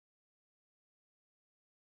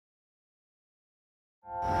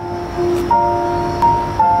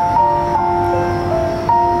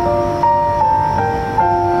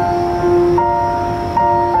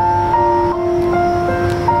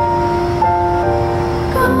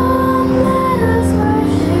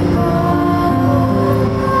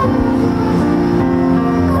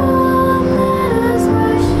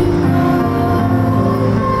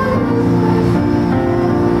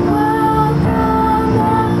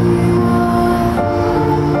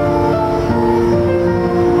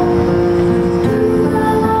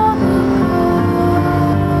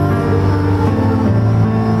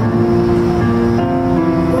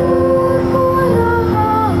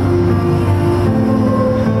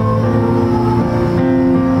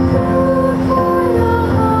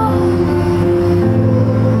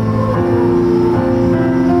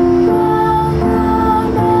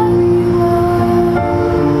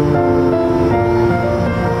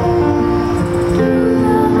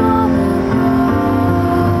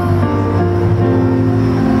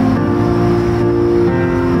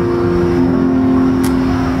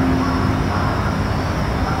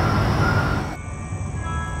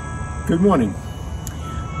Good morning.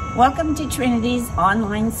 Welcome to Trinity's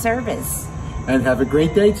online service. And have a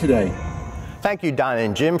great day today. Thank you, Donna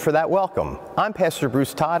and Jim, for that welcome. I'm Pastor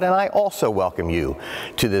Bruce Todd, and I also welcome you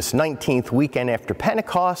to this 19th weekend after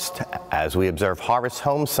Pentecost as we observe Harvest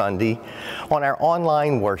Home Sunday on our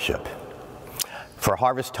online worship. For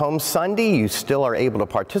Harvest Home Sunday, you still are able to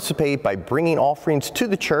participate by bringing offerings to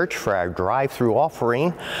the church for our drive-through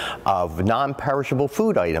offering of non-perishable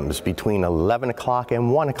food items between 11 o'clock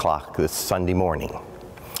and 1 o'clock this Sunday morning.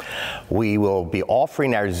 We will be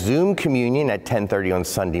offering our Zoom communion at 10:30 on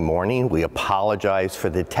Sunday morning. We apologize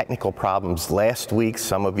for the technical problems last week.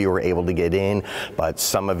 Some of you were able to get in, but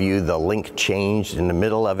some of you, the link changed in the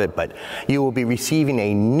middle of it. But you will be receiving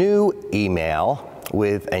a new email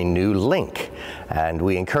with a new link. And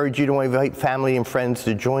we encourage you to invite family and friends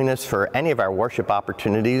to join us for any of our worship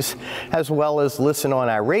opportunities, as well as listen on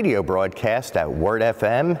our radio broadcast at Word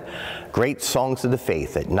FM, Great Songs of the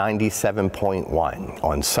Faith at 97.1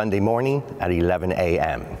 on Sunday morning at 11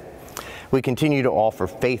 a.m. We continue to offer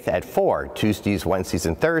Faith at 4, Tuesdays, Wednesdays,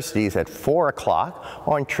 and Thursdays at 4 o'clock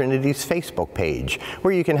on Trinity's Facebook page,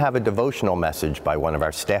 where you can have a devotional message by one of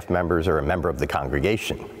our staff members or a member of the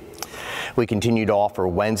congregation. We continue to offer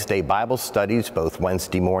Wednesday Bible studies, both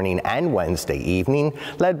Wednesday morning and Wednesday evening,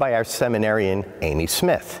 led by our seminarian, Amy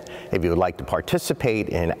Smith. If you would like to participate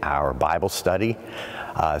in our Bible study,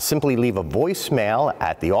 simply leave a voicemail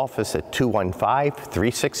at the office at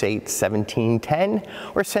 215-368-1710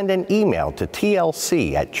 or send an email to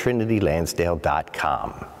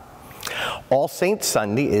tlc@trinitylansdale.com. All Saints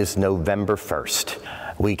Sunday is November 1st.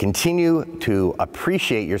 We continue to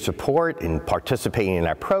appreciate your support in participating in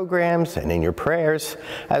our programs and in your prayers,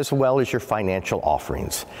 as well as your financial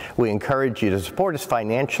offerings. We encourage you to support us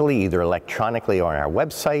financially, either electronically on our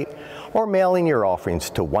website or mailing your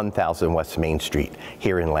offerings to 1000 West Main Street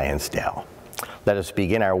here in Lansdale. Let us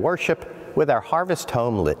begin our worship with our Harvest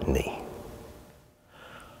Home Litany.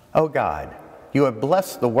 O God, you have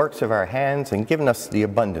blessed the works of our hands and given us the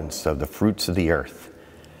abundance of the fruits of the earth.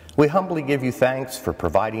 We humbly give you thanks for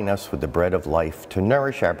providing us with the bread of life to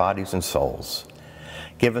nourish our bodies and souls.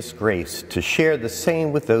 Give us grace to share the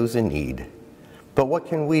same with those in need. But what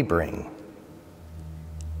can we bring?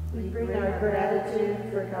 We bring our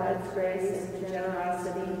gratitude for God's grace and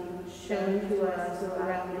generosity shown to us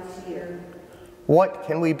throughout this year. What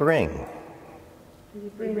can we bring? We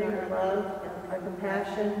bring our love, our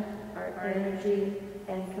compassion, our energy,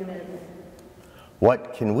 and commitment.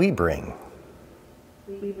 What can we bring?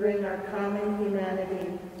 We bring our common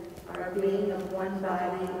humanity, our being of one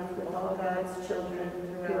body with all God's children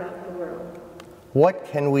throughout the world. What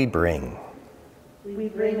can we bring? We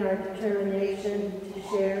bring our determination to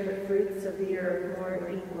share the fruits of the earth more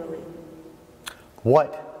equally.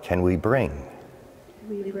 What can we bring?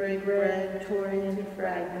 We bring bread torn into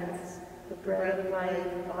fragments, the bread of life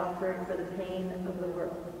offered for the pain of the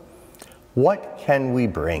world. What can we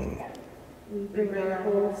bring? We bring our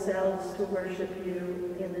whole selves to worship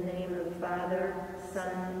you in the name of the Father,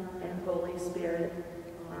 Son, and Holy Spirit.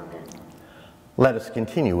 Amen. Let us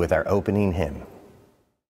continue with our opening hymn.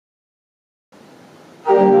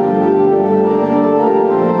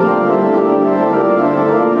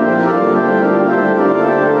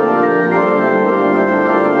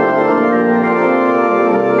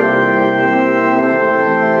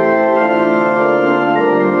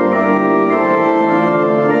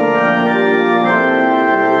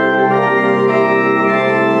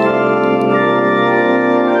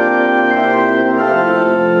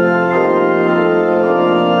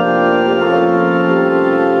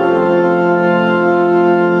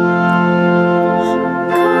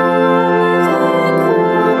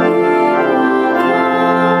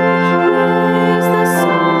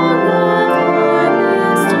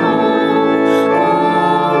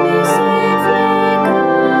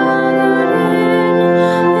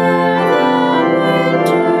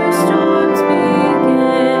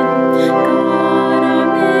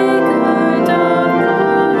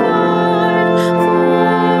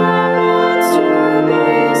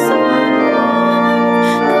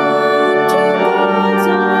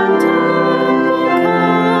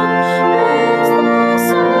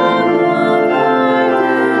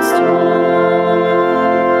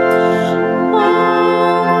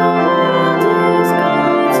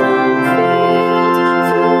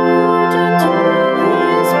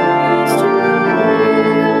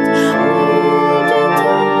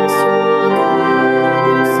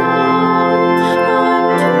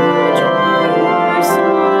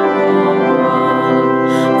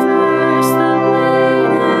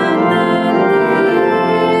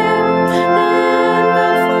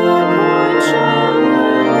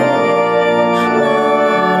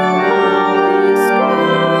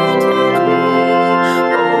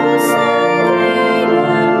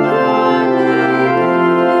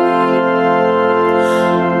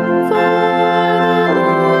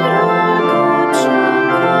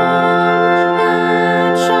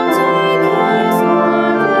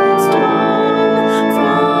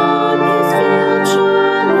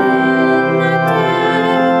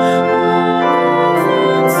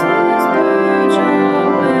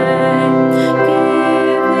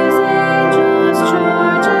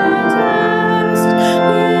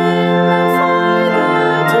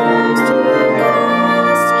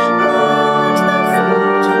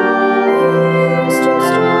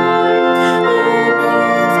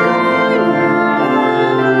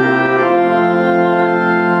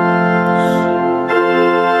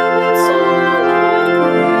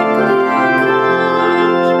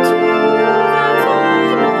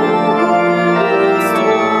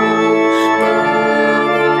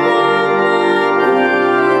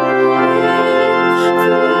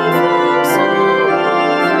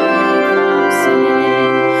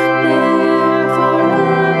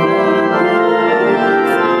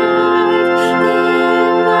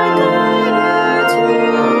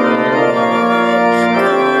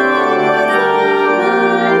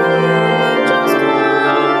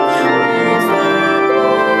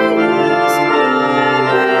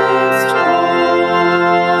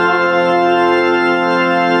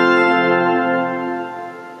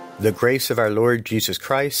 The grace of our Lord Jesus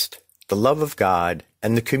Christ, the love of God,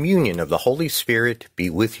 and the communion of the Holy Spirit be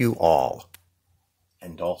with you all,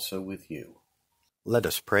 and also with you. Let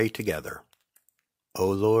us pray together. O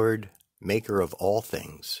Lord, maker of all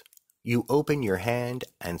things, you open your hand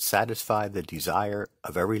and satisfy the desire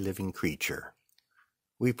of every living creature.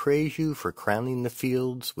 We praise you for crowning the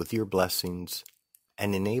fields with your blessings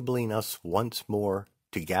and enabling us once more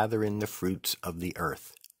to gather in the fruits of the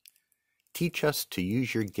earth. Teach us to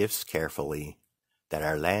use your gifts carefully, that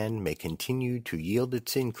our land may continue to yield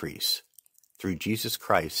its increase, through Jesus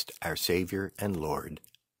Christ, our Savior and Lord.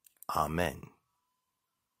 Amen.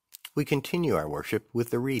 We continue our worship with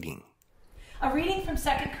the reading. A reading from 2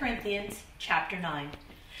 Corinthians chapter 9.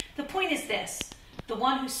 The point is this: the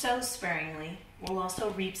one who sows sparingly will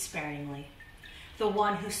also reap sparingly. The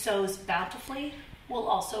one who sows bountifully will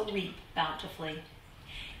also reap bountifully.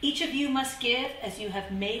 Each of you must give as you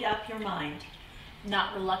have made up your mind,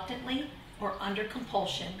 not reluctantly or under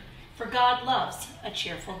compulsion, for God loves a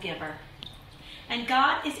cheerful giver. And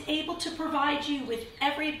God is able to provide you with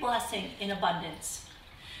every blessing in abundance,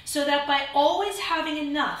 so that by always having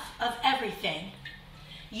enough of everything,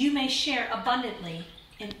 you may share abundantly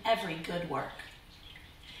in every good work.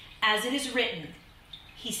 As it is written,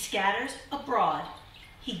 he scatters abroad,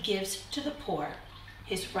 he gives to the poor,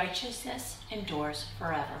 his righteousness endures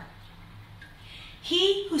forever.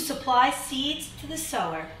 He who supplies seeds to the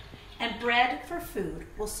sower and bread for food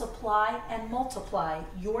will supply and multiply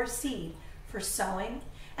your seed for sowing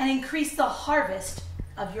and increase the harvest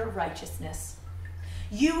of your righteousness.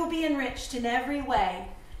 You will be enriched in every way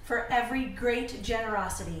for every great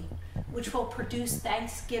generosity, which will produce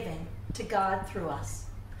thanksgiving to God through us.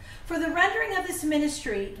 For the rendering of this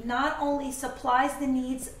ministry not only supplies the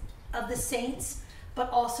needs of the saints, but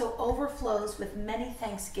also overflows with many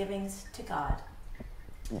thanksgivings to God.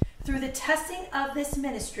 Through the testing of this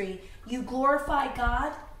ministry, you glorify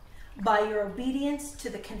God by your obedience to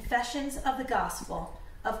the confessions of the gospel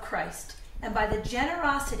of Christ, and by the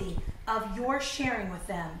generosity of your sharing with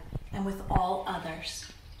them and with all others,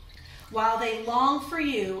 while they long for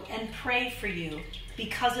you and pray for you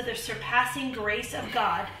because of the surpassing grace of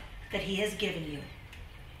God that he has given you.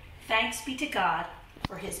 Thanks be to God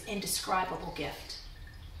for his indescribable gift.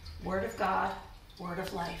 Word of God, word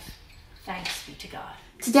of life. Thanks be to God.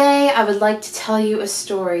 Today, I would like to tell you a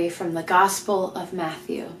story from the Gospel of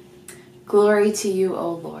Matthew. Glory to you,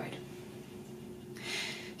 O Lord.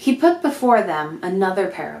 He put before them another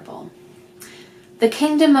parable. The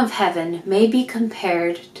kingdom of heaven may be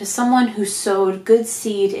compared to someone who sowed good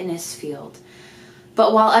seed in his field.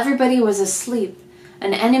 But while everybody was asleep,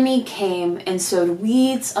 an enemy came and sowed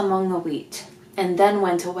weeds among the wheat, and then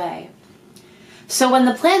went away. So when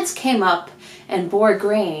the plants came up and bore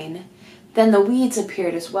grain, then the weeds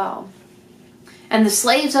appeared as well. And the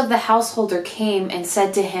slaves of the householder came and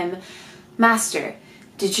said to him, Master,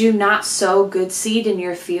 did you not sow good seed in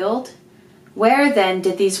your field? Where then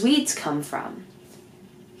did these weeds come from?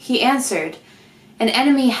 He answered, An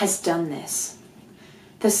enemy has done this.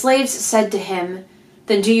 The slaves said to him,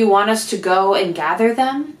 Then do you want us to go and gather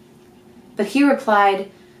them? But he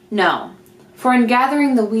replied, No, for in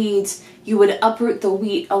gathering the weeds you would uproot the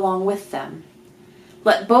wheat along with them.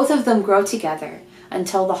 Let both of them grow together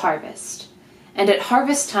until the harvest. And at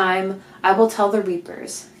harvest time I will tell the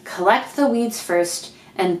reapers, Collect the weeds first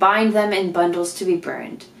and bind them in bundles to be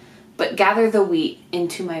burned, but gather the wheat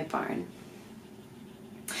into my barn.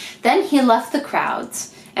 Then he left the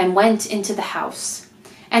crowds and went into the house.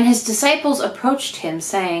 And his disciples approached him,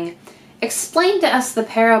 saying, Explain to us the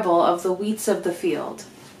parable of the weeds of the field.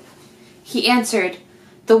 He answered,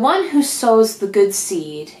 The one who sows the good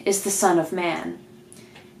seed is the Son of Man.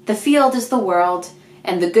 The field is the world,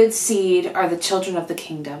 and the good seed are the children of the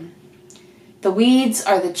kingdom. The weeds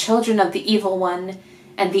are the children of the evil one,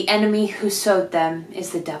 and the enemy who sowed them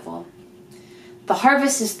is the devil. The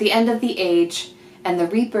harvest is the end of the age, and the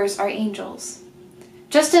reapers are angels.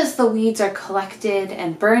 Just as the weeds are collected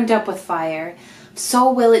and burned up with fire, so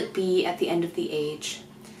will it be at the end of the age.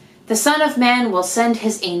 The Son of Man will send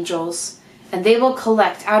his angels, and they will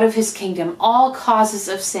collect out of his kingdom all causes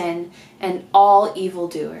of sin and all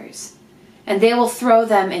evildoers. And they will throw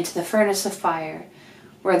them into the furnace of fire,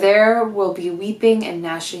 where there will be weeping and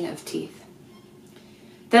gnashing of teeth.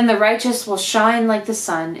 Then the righteous will shine like the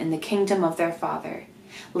sun in the kingdom of their Father.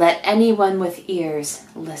 Let anyone with ears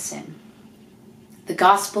listen. The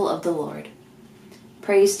Gospel of the Lord.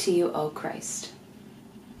 Praise to you, O Christ.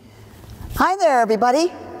 Hi there,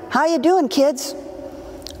 everybody. How you doing, kids?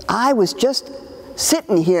 I was just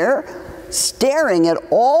sitting here staring at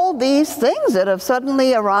all these things that have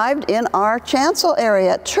suddenly arrived in our chancel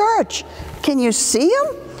area at church. Can you see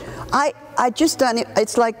them? I just done it.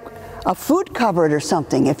 It's like a food cupboard or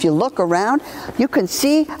something. If you look around, you can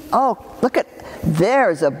see, oh, look at,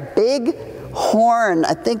 there's a big horn.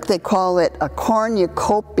 I think they call it a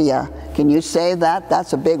cornucopia. Can you say that?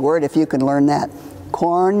 That's a big word if you can learn that.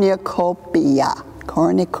 Cornucopia.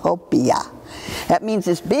 Cornucopia. That means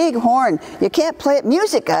this big horn. You can't play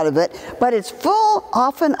music out of it, but it's full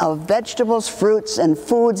often of vegetables, fruits, and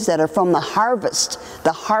foods that are from the harvest.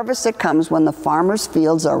 The harvest that comes when the farmer's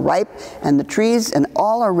fields are ripe and the trees and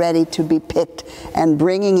all are ready to be picked, and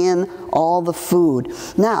bringing in all the food.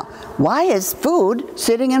 Now, why is food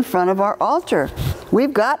sitting in front of our altar?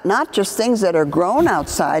 We've got not just things that are grown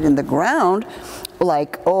outside in the ground,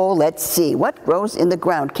 like, oh, let's see, what grows in the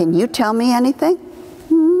ground? Can you tell me anything?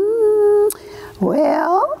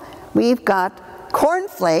 Well, we've got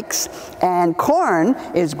cornflakes, and corn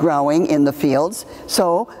is growing in the fields,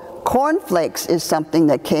 so cornflakes is something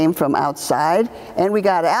that came from outside. And we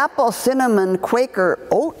got apple, cinnamon, Quaker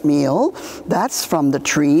oatmeal, that's from the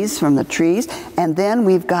trees, And then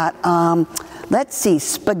we've got, let's see,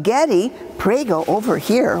 spaghetti, Prego over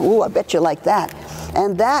here. Ooh, I bet you like that.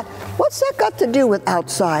 And that, what's that got to do with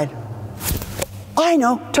outside? I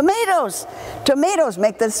know, tomatoes. Tomatoes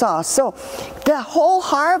make the sauce. So the whole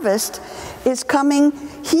harvest is coming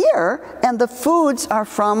here, and the foods are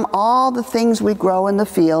from all the things we grow in the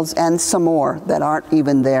fields and some more that aren't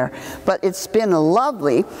even there. But it's been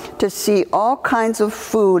lovely to see all kinds of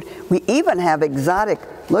food. We even have exotic,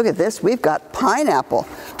 look at this, we've got pineapple.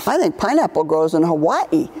 I think pineapple grows in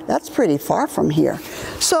Hawaii. That's pretty far from here.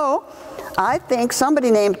 So I think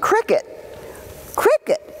somebody named Cricket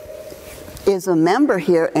is a member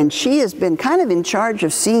here, and she has been kind of in charge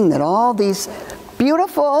of seeing that all these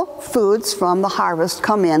beautiful foods from the harvest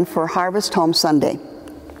come in for Harvest Home Sunday.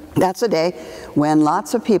 That's a day when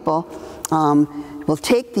lots of people will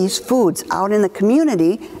take these foods out in the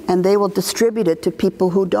community, and they will distribute it to people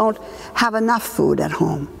who don't have enough food at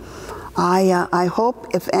home. I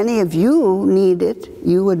hope if any of you need it,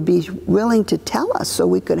 you would be willing to tell us so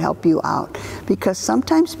we could help you out. Because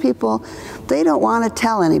sometimes people, they don't want to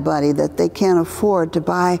tell anybody that they can't afford to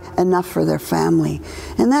buy enough for their family.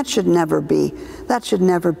 And that should never be. That should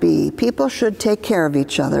never be. People should take care of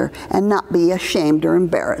each other and not be ashamed or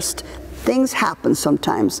embarrassed. Things happen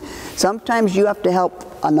sometimes. Sometimes you have to help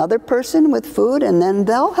another person with food, and then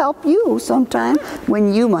they'll help you sometime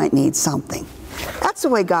when you might need something. That's the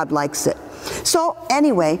way God likes it. So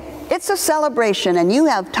anyway, it's a celebration, and you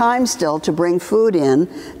have time still to bring food in.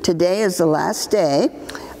 Today is the last day,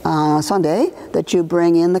 Sunday, that you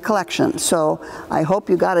bring in the collection. So I hope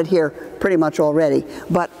you got it here pretty much already.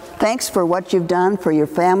 But thanks for what you've done for your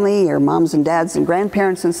family, your moms and dads and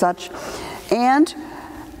grandparents and such. And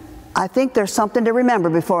I think there's something to remember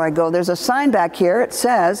before I go. There's a sign back here. It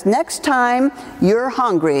says, next time you're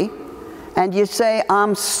hungry, and you say,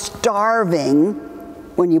 I'm starving,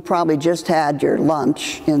 when you probably just had your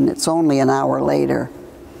lunch and it's only an hour later.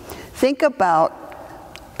 Think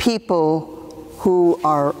about people who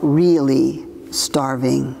are really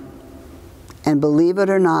starving. And believe it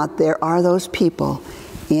or not, there are those people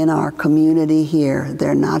in our community here.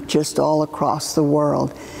 They're not just all across the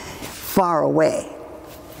world, far away,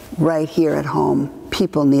 right here at home.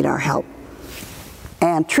 People need our help.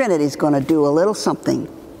 And Trinity's going to do a little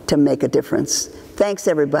something to make a difference. Thanks,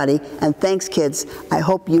 everybody, and thanks, kids. I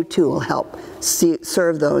hope you too will help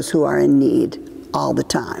serve those who are in need all the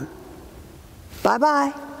time.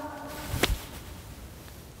 Bye-bye.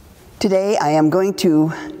 Today I am going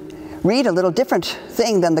to read a little different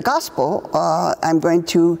thing than the gospel. I'm going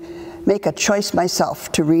to make a choice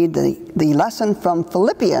myself to read the lesson from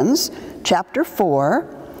Philippians chapter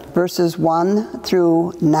 4, verses 1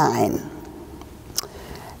 through 9.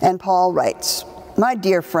 And Paul writes, my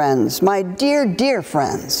dear friends, my dear, dear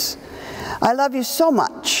friends, I love you so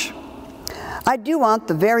much. I do want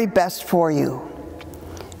the very best for you.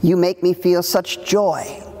 You make me feel such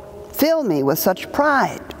joy, fill me with such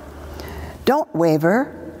pride. Don't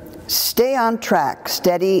waver, stay on track,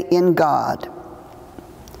 steady in God.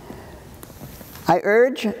 I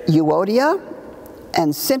urge Euodia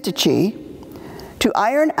and Syntyche to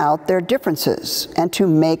iron out their differences and to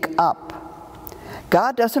make up.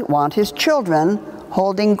 God doesn't want his children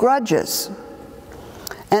holding grudges.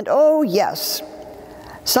 And oh yes,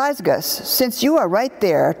 Syzygus, since you are right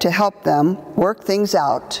there to help them work things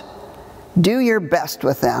out, do your best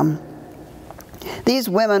with them. These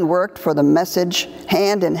women worked for the message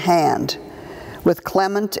hand in hand with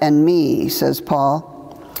Clement and me, says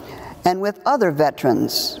Paul, and with other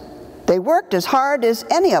veterans. They worked as hard as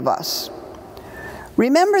any of us.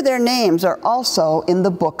 Remember, their names are also in the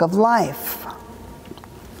book of life.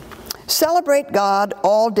 Celebrate God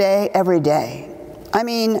all day, every day. I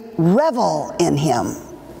mean, revel in Him.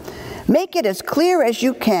 Make it as clear as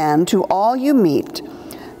you can to all you meet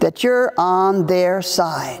that you're on their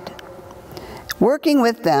side, working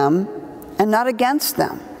with them and not against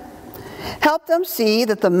them. Help them see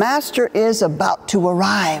that the Master is about to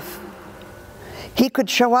arrive. He could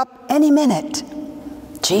show up any minute.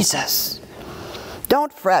 Jesus.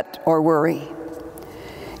 Don't fret or worry.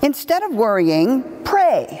 Instead of worrying,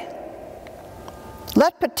 pray.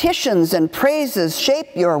 Let petitions and praises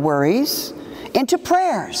shape your worries into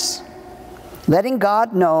prayers, letting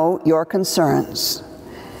God know your concerns.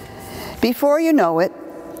 Before you know it,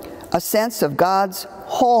 a sense of God's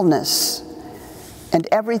wholeness and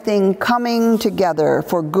everything coming together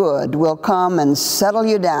for good will come and settle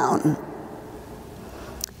you down.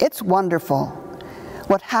 It's wonderful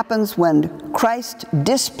what happens when Christ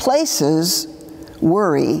displaces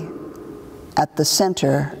worry at the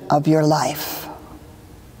center of your life.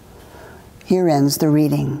 Here ends the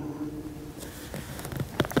reading.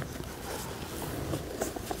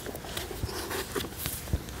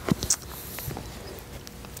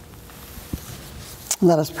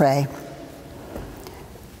 Let us pray.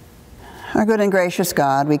 Our good and gracious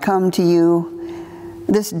God, we come to you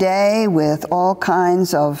this day with all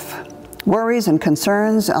kinds of worries and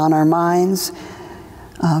concerns on our minds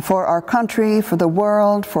for our country, for the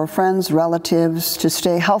world, for friends, relatives, to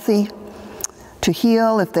stay healthy, to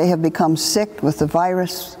heal if they have become sick with the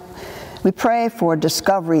virus. We pray for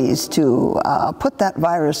discoveries to put that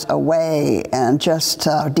virus away and just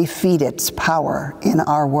defeat its power in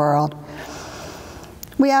our world.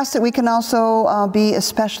 We ask that we can also be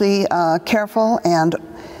especially careful and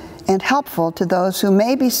helpful to those who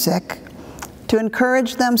may be sick, to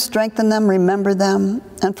encourage them, strengthen them, remember them,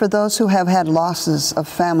 and for those who have had losses of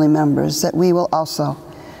family members, that we will also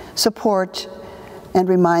support and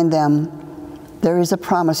remind them there is a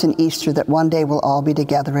promise in Easter that one day we'll all be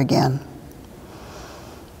together again.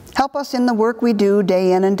 Help us in the work we do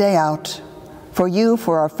day in and day out, for you,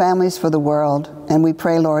 for our families, for the world, and we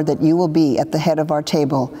pray, Lord, that you will be at the head of our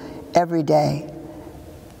table every day,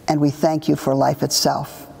 and we thank you for life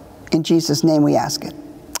itself. In Jesus' name we ask it.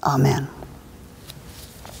 Amen.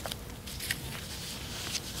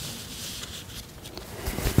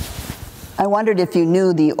 I wondered if you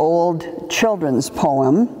knew the old children's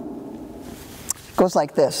poem. It goes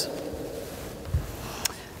like this.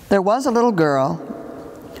 There was a little girl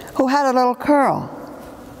who had a little curl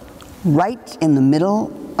right in the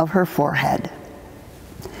middle of her forehead.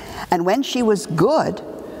 And when she was good,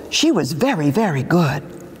 she was very, very good.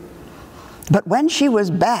 But when she was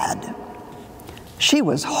bad, she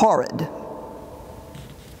was horrid.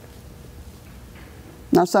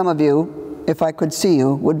 Now some of you, if I could see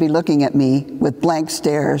you, would be looking at me with blank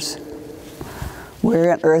stares.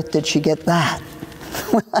 Where on earth did she get that?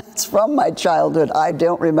 Well, it's from my childhood. I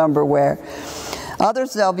don't remember where.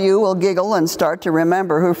 Others of you will giggle and start to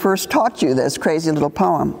remember who first taught you this crazy little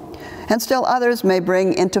poem. And still others may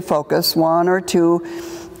bring into focus one or two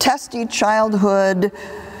testy childhood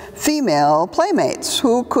female playmates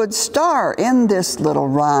who could star in this little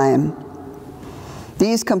rhyme.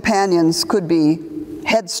 These companions could be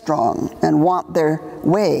headstrong and want their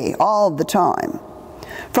way all the time,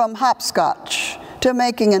 from hopscotch to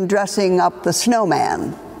making and dressing up the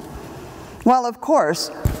snowman. Well, of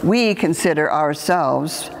course, we consider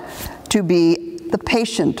ourselves to be the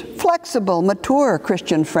patient, flexible, mature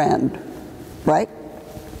Christian friend, right?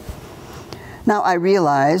 Now, I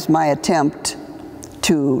realize my attempt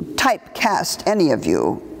to typecast any of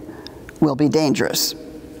you will be dangerous.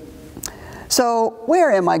 So,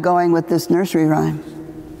 where am I going with this nursery rhyme?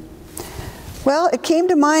 Well, it came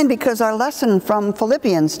to mind because our lesson from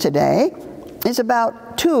Philippians today is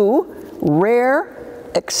about two rare,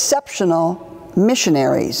 exceptional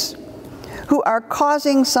missionaries who are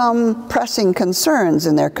causing some pressing concerns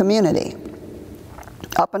in their community.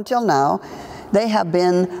 Up until now, they have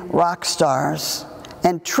been rock stars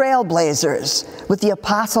and trailblazers with the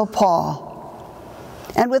Apostle Paul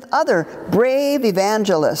and with other brave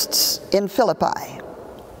evangelists in Philippi.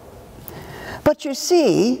 But you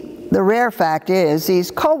see, the rare fact is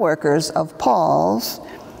these co-workers of Paul's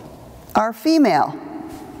are female.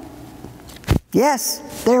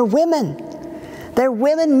 Yes, they're women. They're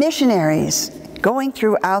women missionaries going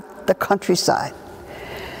throughout the countryside.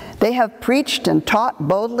 They have preached and taught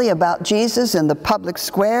boldly about Jesus in the public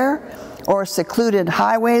square or secluded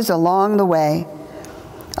highways along the way,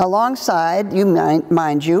 alongside,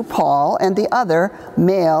 mind you, Paul and the other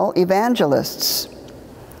male evangelists.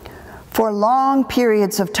 For long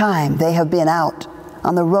periods of time, they have been out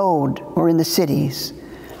on the road or in the cities.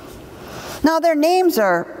 Now, their names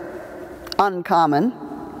are uncommon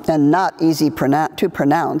and not easy to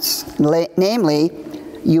pronounce, namely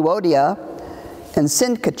Euodia and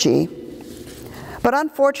Syntyche. But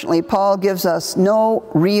unfortunately, Paul gives us no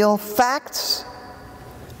real facts,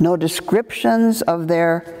 no descriptions of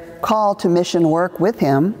their call to mission work with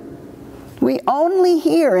him. We only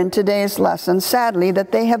hear in today's lesson, sadly,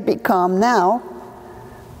 that they have become now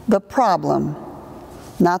the problem,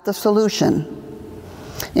 not the solution,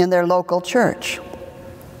 in their local church.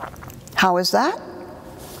 How is that?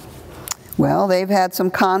 Well, they've had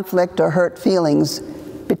some conflict or hurt feelings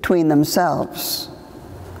between themselves.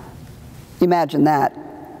 Imagine that.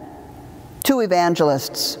 Two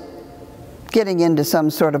evangelists getting into some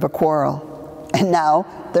sort of a quarrel, and now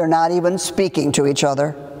they're not even speaking to each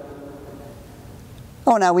other.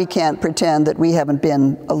 Oh, now we can't pretend that we haven't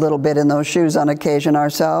been a little bit in those shoes on occasion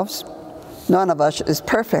ourselves. None of us is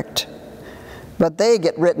perfect. But they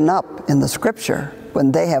get written up in the scripture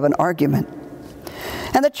when they have an argument.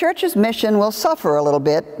 And the church's mission will suffer a little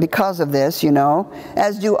bit because of this, you know,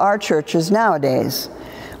 as do our churches nowadays.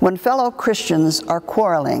 When fellow Christians are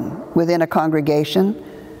quarreling within a congregation,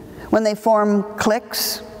 when they form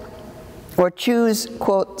cliques or choose,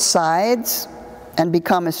 quote, sides and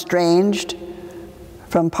become estranged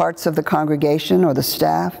from parts of the congregation or the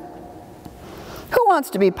staff. Who wants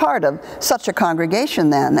to be part of such a congregation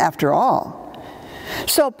then, after all?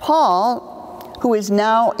 So Paul, who is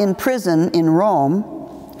now in prison in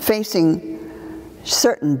Rome, facing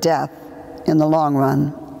certain death in the long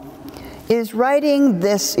run, is writing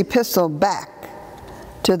this epistle back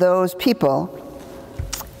to those people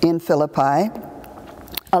in Philippi.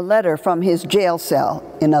 A letter from his jail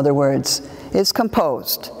cell, in other words, is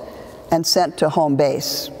composed and sent to home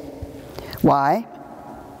base. Why?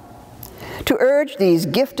 To urge these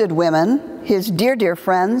gifted women, his dear, dear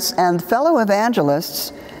friends and fellow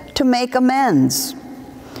evangelists, to make amends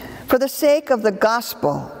for the sake of the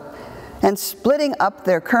gospel and splitting up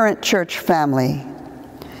their current church family.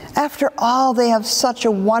 After all, they have such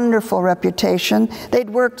a wonderful reputation. They'd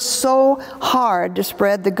worked so hard to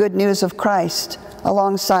spread the good news of Christ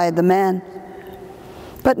alongside the men.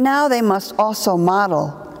 But now they must also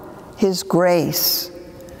model his grace,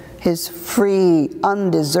 his free,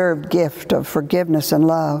 undeserved gift of forgiveness and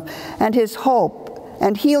love, and his hope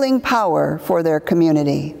and healing power for their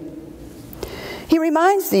community. He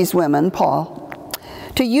reminds these women, Paul,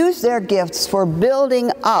 to use their gifts for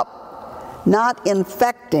building up, not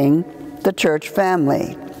infecting the church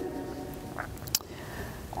family.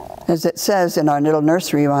 As it says in our little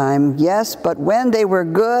nursery rhyme, yes, but when they were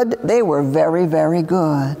good, they were very, very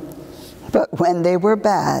good. But when they were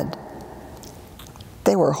bad,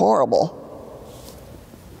 they were horrible.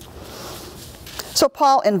 So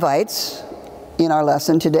Paul invites, in our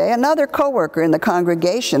lesson today, another co-worker in the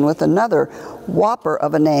congregation with another whopper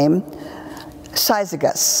of a name,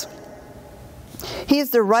 Syzygus. He is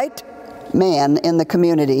the right man in the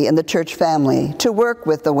community, in the church family, to work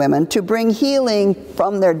with the women, to bring healing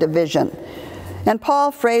from their division. And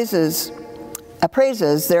Paul praises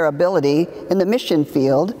their ability in the mission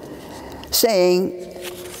field, saying,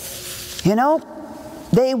 you know,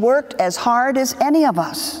 they worked as hard as any of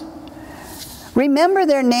us. Remember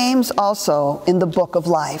their names also in the book of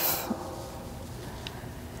life.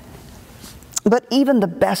 But even the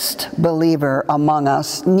best believer among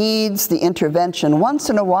us needs the intervention once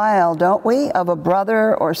in a while, don't we, of a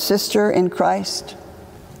brother or sister in Christ,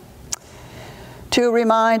 to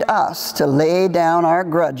remind us to lay down our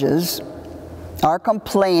grudges, our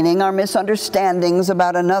complaining, our misunderstandings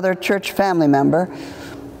about another church family member,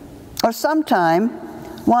 or sometime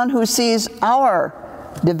one who sees our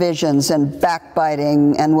divisions and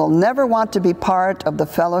backbiting and will never want to be part of the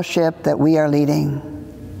fellowship that we are leading.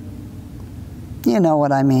 You know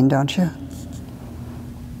what I mean, don't you?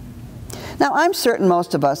 Now, I'm certain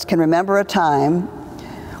most of us can remember a time,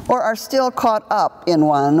 or are still caught up in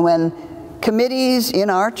one, when committees in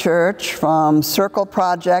our church, from circle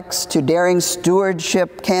projects to daring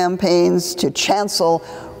stewardship campaigns to chancel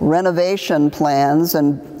renovation plans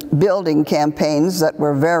and building campaigns that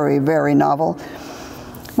were very, very novel,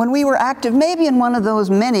 when we were active maybe in one of those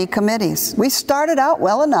many committees, we started out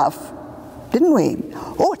well enough, didn't we?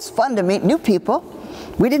 Oh, it's fun to meet new people.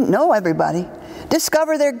 We didn't know everybody.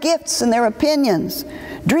 Discover their gifts and their opinions.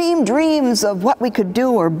 Dream dreams of what we could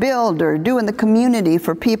do or build or do in the community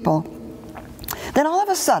for people. Then all of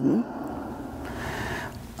a sudden,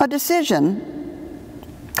 a decision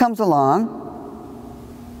comes along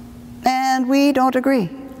and we don't agree.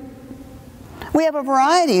 We have a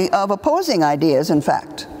variety of opposing ideas, in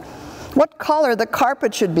fact. What color the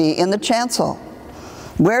carpet should be in the chancel.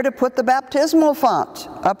 Where to put the baptismal font,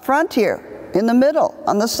 up front here, in the middle,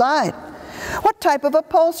 on the side. What type of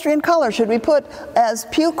upholstery and color should we put as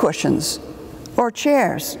pew cushions or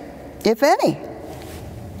chairs, if any?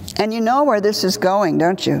 And you know where this is going,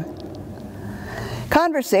 don't you?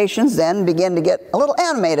 Conversations then begin to get a little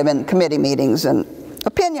animated in committee meetings, and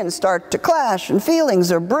opinions start to clash, and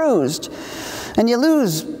feelings are bruised. And you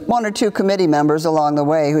lose one or two committee members along the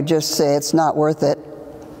way who just say it's not worth it.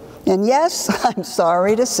 And yes, I'm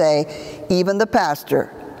sorry to say, even the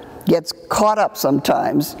pastor gets caught up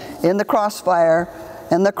sometimes in the crossfire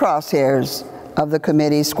and the crosshairs of the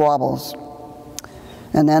committee squabbles.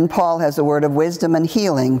 And then Paul has a word of wisdom and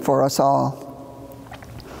healing for us all.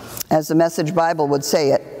 As the Message Bible would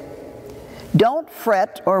say it, don't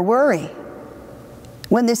fret or worry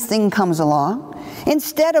when this thing comes along.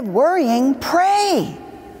 Instead of worrying, pray.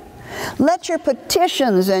 Let your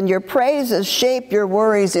petitions and your praises shape your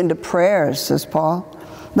worries into prayers, says Paul,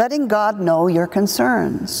 letting God know your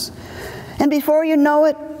concerns. And before you know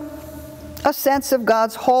it, a sense of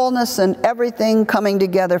God's wholeness and everything coming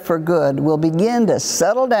together for good will begin to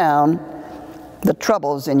settle down the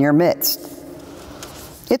troubles in your midst.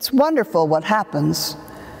 It's wonderful what happens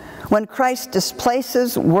when Christ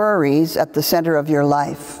displaces worries at the center of your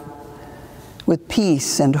life with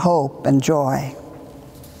peace and hope and joy.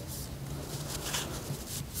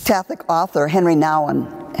 Catholic author Henry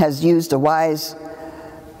Nouwen has used a wise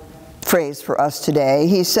phrase for us today.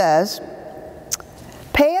 He says,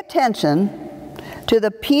 pay attention to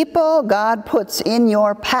the people God puts in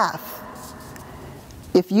your path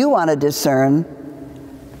if you want to discern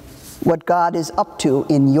what God is up to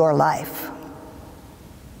in your life.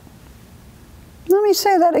 Let me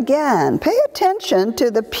say that again. Pay attention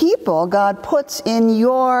to the people God puts in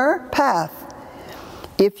your path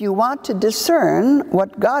if you want to discern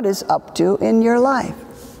what God is up to in your life.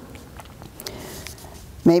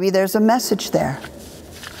 Maybe there's a message there.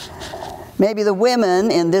 Maybe the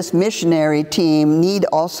women in this missionary team need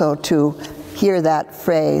also to hear that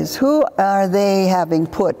phrase. Who are they having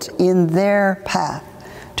put in their path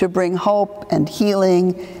to bring hope and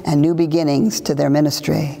healing and new beginnings to their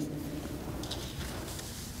ministry?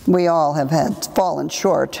 We all have fallen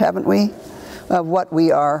short, haven't we, of what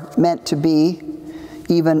we are meant to be,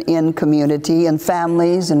 even in community and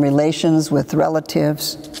families and relations with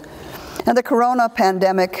relatives. And the corona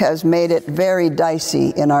pandemic has made it very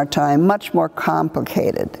dicey in our time, much more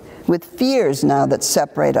complicated, with fears now that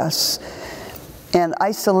separate us, and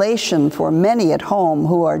isolation for many at home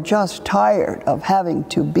who are just tired of having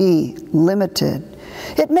to be limited.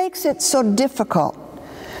 It makes it so difficult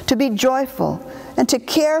to be joyful and to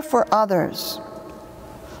care for others.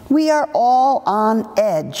 We are all on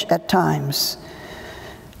edge at times.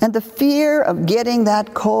 And the fear of getting that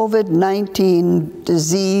COVID-19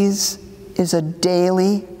 disease is a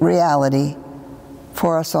daily reality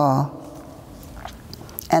for us all.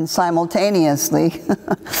 And simultaneously,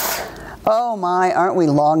 oh my, aren't we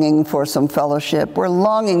longing for some fellowship? We're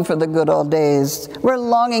longing for the good old days. We're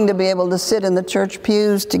longing to be able to sit in the church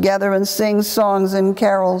pews together and sing songs and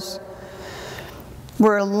carols.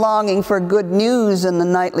 We're longing for good news in the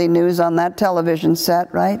nightly news on that television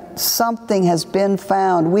set, right? Something has been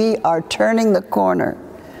found. We are turning the corner.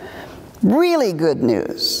 Really good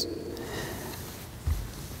news.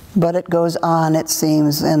 But it goes on, it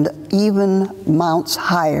seems, and even mounts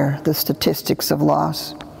higher, the statistics of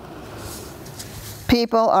loss.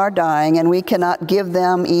 People are dying, and we cannot give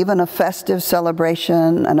them even a festive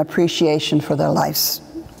celebration and appreciation for their lives.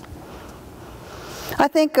 I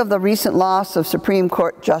think of the recent loss of Supreme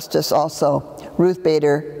Court Justice also, Ruth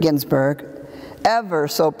Bader Ginsburg, ever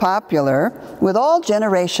so popular with all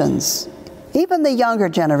generations, even the younger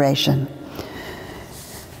generation.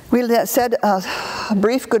 We said a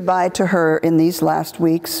brief goodbye to her in these last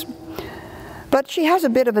weeks, but she has a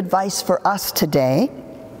bit of advice for us today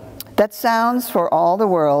that sounds for all the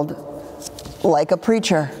world like a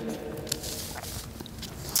preacher.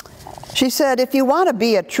 She said, if you want to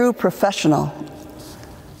be a true professional,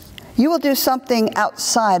 you will do something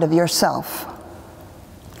outside of yourself.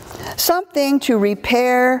 Something to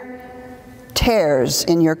repair tears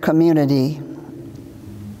in your community.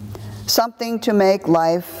 Something to make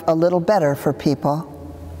life a little better for people.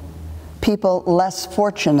 People less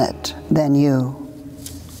fortunate than you.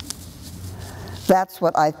 That's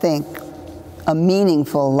what I think a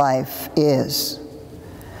meaningful life is.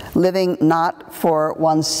 Living not for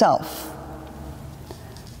oneself,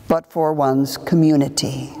 but for one's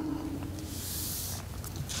community.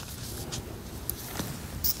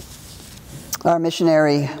 Our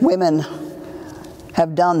missionary women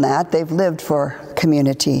have done that. They've lived for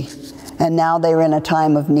community, and now they're in a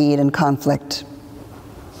time of need and conflict.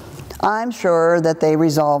 I'm sure that they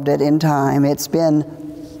resolved it in time. It's been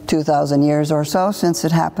 2,000 years or so since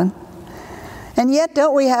it happened. And yet,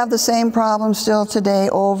 don't we have the same problem still today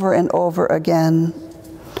over and over again?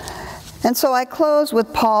 And so I close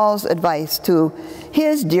with Paul's advice to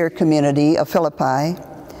his dear community of Philippi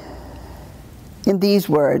in these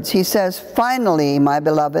words. He says, "Finally, my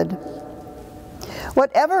beloved,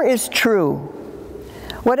 whatever is true,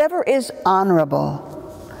 whatever is honorable,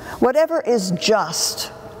 whatever is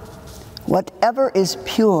just, whatever is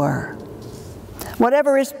pure,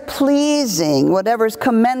 whatever is pleasing, whatever is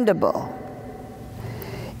commendable,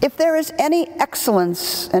 if there is any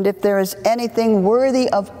excellence and if there is anything worthy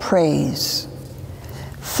of praise,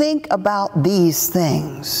 think about these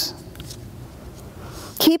things.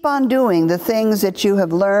 Keep on doing the things that you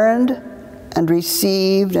have learned and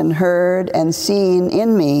received and heard and seen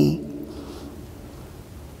in me.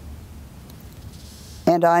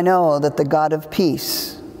 And I know that the God of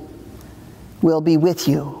peace will be with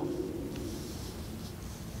you."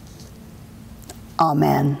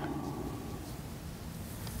 Amen.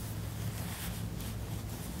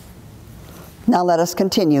 Now let us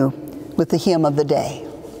continue with the hymn of the day.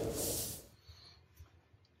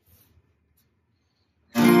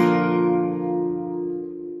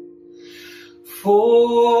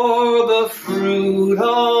 For the fruit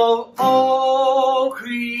of all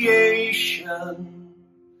creation,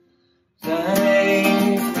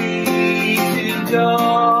 thanks be to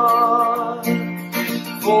God.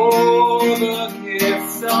 For the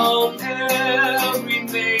gifts of every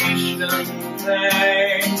nation,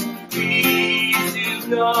 thanks be to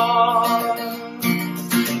God.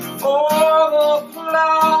 For the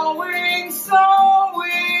plowing,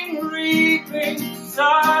 sowing, reaping,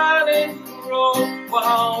 silent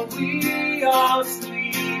while we are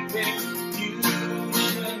sleeping,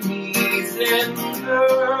 human needs and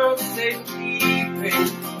earth safekeeping,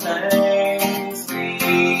 thanks be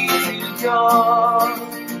to God.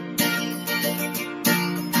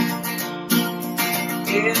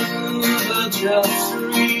 In the just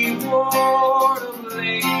reward of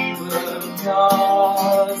labor,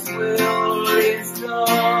 God's will is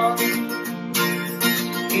done.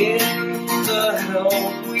 In the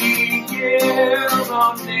help we give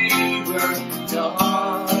our neighbor,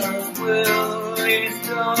 God's will is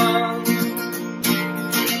done.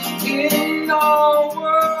 In our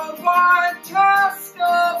worldwide task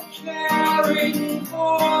of caring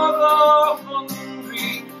for the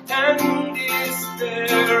hungry and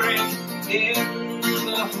despairing, in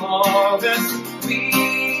the harvest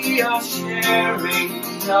we are sharing,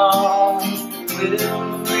 God's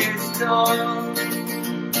will is done.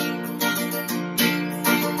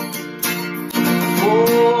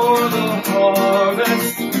 For the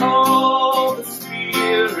harvest of the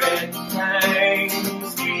Spirit,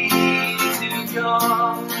 thanks be to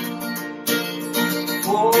God.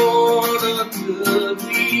 For the good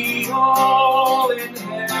we all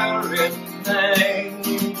inherit,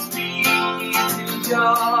 thanks be to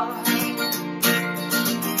God.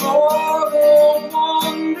 For the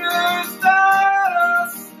wonders that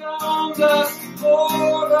astound us,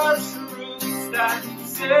 for the truths that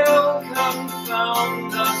still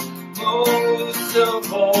confound us, most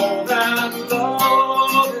of all that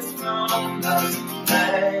love has found us,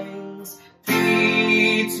 thanks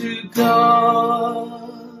be to God.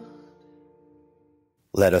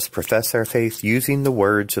 Let us profess our faith using the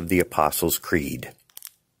words of the Apostles' Creed.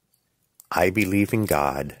 I believe in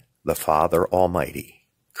God, the Father Almighty,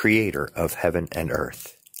 creator of heaven and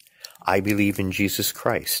earth. I believe in Jesus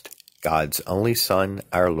Christ, God's only Son,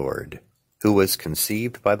 our Lord, who was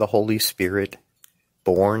conceived by the Holy Spirit,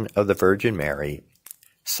 born of the Virgin Mary,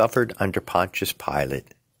 suffered under Pontius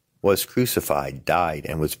Pilate, was crucified, died,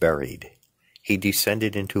 and was buried. He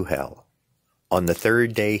descended into hell. On the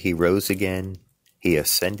third day he rose again. He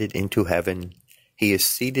ascended into heaven. He is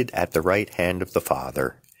seated at the right hand of the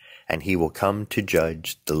Father, and he will come to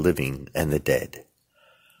judge the living and the dead.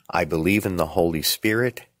 I believe in the Holy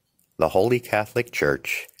Spirit, the Holy Catholic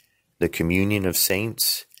Church, the communion of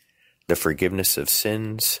saints, the forgiveness of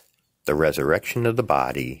sins, the resurrection of the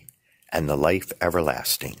body, and the life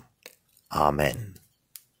everlasting. Amen.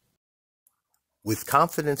 With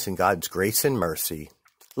confidence in God's grace and mercy,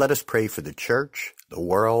 let us pray for the Church, the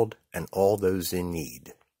world, and all those in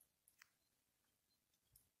need.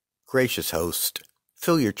 Gracious Host,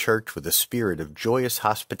 fill your Church with a spirit of joyous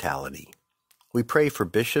hospitality. We pray for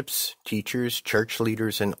bishops, teachers, church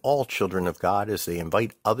leaders, and all children of God as they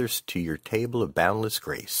invite others to your table of boundless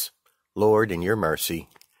grace. Lord, in your mercy,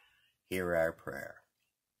 hear our prayer.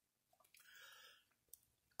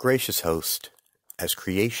 Gracious Host, as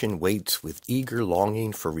creation waits with eager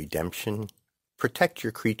longing for redemption, protect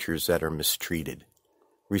your creatures that are mistreated.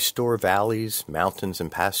 restore valleys, mountains, and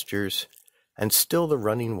pastures, and still the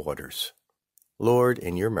running waters. Lord,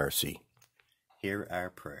 in your mercy, hear our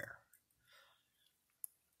prayer.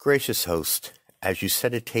 Gracious host, as you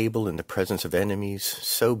set a table in the presence of enemies,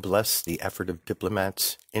 so bless the effort of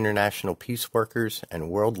diplomats, international peace workers, and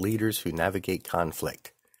world leaders who navigate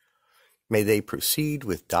conflict. May they proceed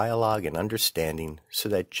with dialogue and understanding so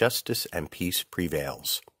that justice and peace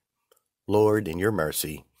prevails. Lord, in your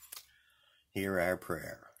mercy, hear our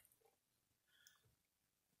prayer.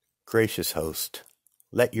 Gracious host,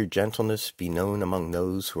 let your gentleness be known among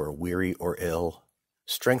those who are weary or ill.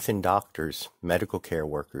 Strengthen doctors, medical care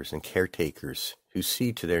workers, and caretakers who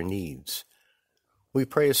see to their needs. We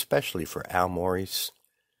pray especially for Al Maurice,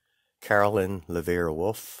 Carolyn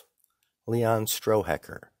Levera-Wolf, Leon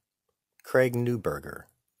Strohecker, Craig Newberger,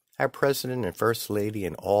 our President and First Lady,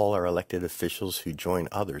 and all our elected officials who join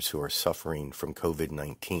others who are suffering from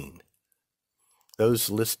COVID-19. Those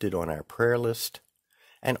listed on our prayer list,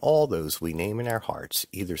 and all those we name in our hearts,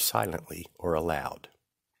 either silently or aloud.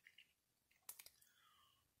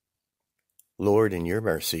 Lord, in your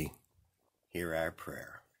mercy, hear our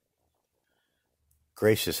prayer.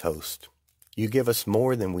 Gracious host, you give us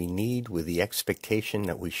more than we need with the expectation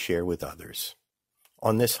that we share with others.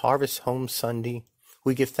 On this Harvest Home Sunday,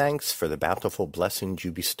 we give thanks for the bountiful blessings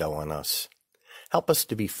you bestow on us. Help us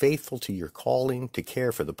to be faithful to your calling to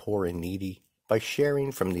care for the poor and needy by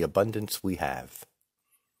sharing from the abundance we have.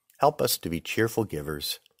 Help us to be cheerful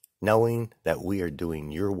givers, knowing that we are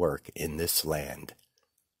doing your work in this land.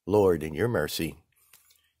 Lord, in your mercy,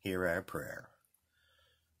 hear our prayer.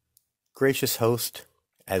 Gracious host,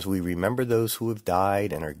 as we remember those who have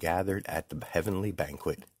died and are gathered at the heavenly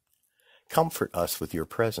banquet, comfort us with your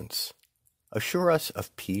presence. Assure us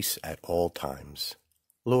of peace at all times.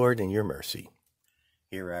 Lord, in your mercy,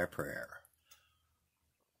 hear our prayer.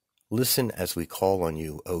 Listen as we call on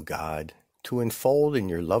you, O God, to enfold in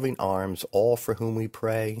your loving arms all for whom we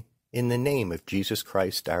pray, in the name of Jesus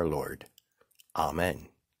Christ our Lord. Amen.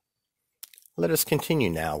 Let us continue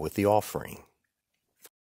now with the offering.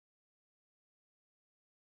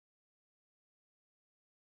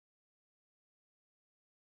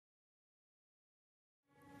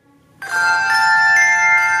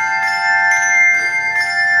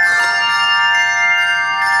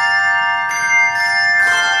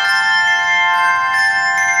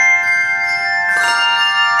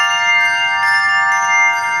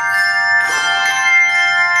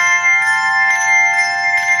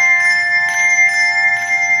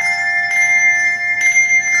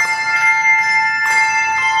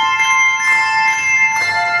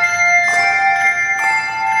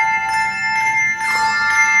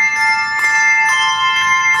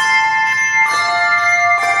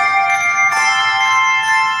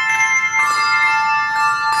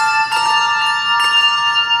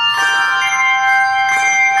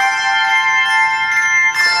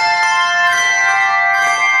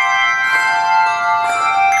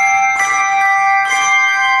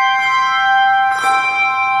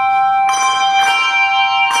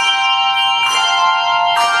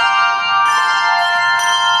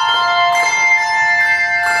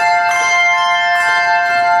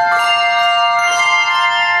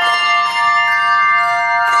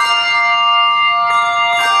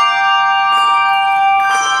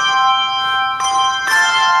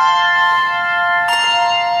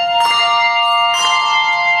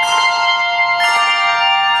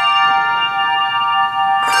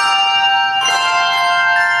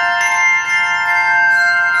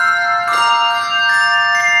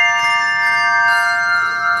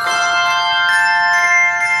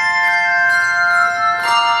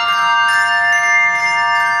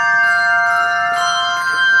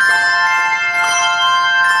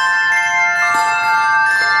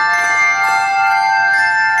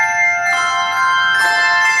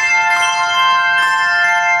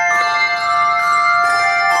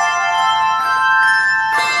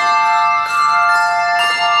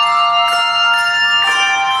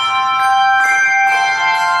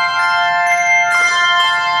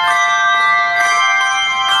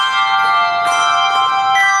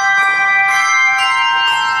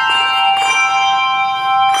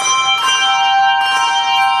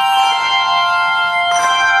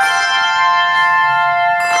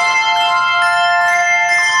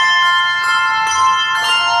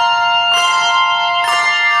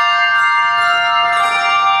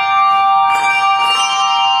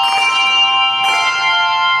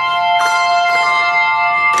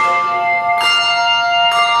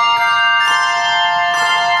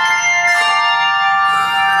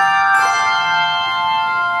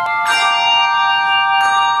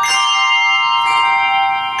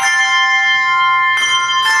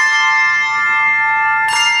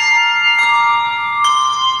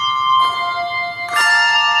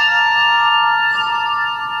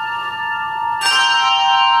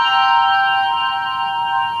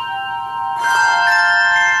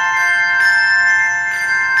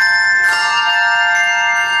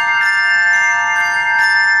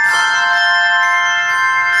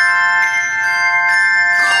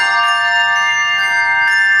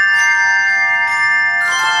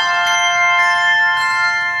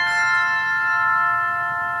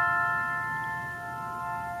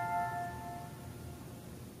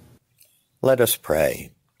 Let us pray.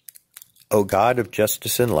 O God of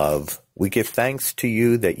justice and love, we give thanks to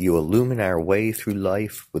you that you illumine our way through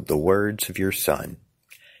life with the words of your Son.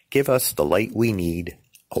 Give us the light we need,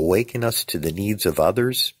 awaken us to the needs of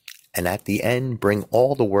others, and at the end bring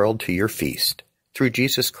all the world to your feast. Through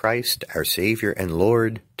Jesus Christ, our Savior and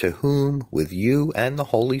Lord, to whom, with you and the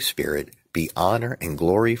Holy Spirit, be honor and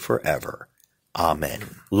glory forever. Amen.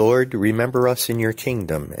 Lord, remember us in your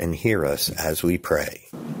kingdom and hear us as we pray.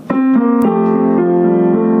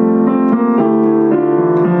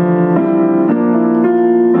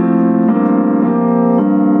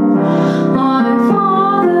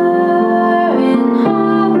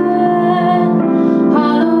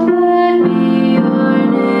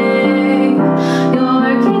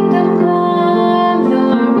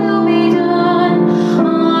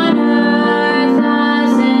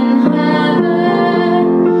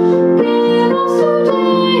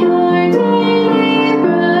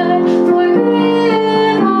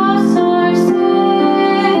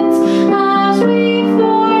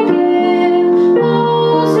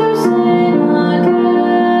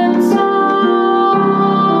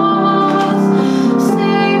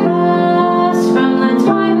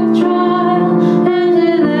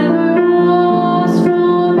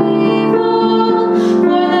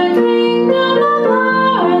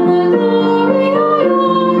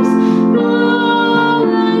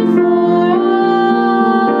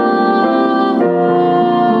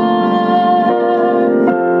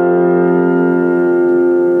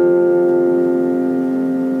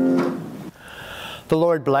 The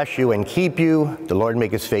Lord bless you and keep you. The Lord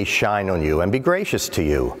make his face shine on you and be gracious to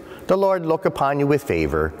you. The Lord look upon you with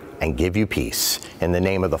favor and give you peace. In the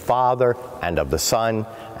name of the Father, and of the Son,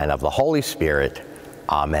 and of the Holy Spirit.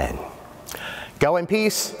 Amen. Go in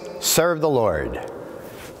peace. Serve the Lord.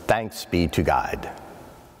 Thanks be to God.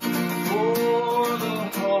 For the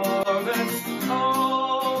harvest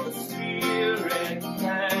of the Spirit,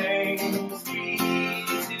 thanks be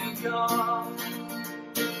to God.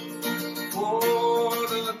 For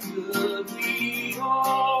the good we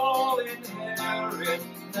all inherit,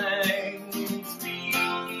 thanks be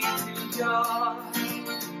to God.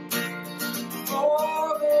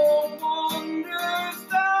 For the wonders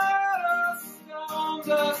that astound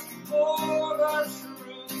us, for the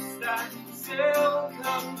truths that still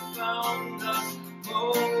confound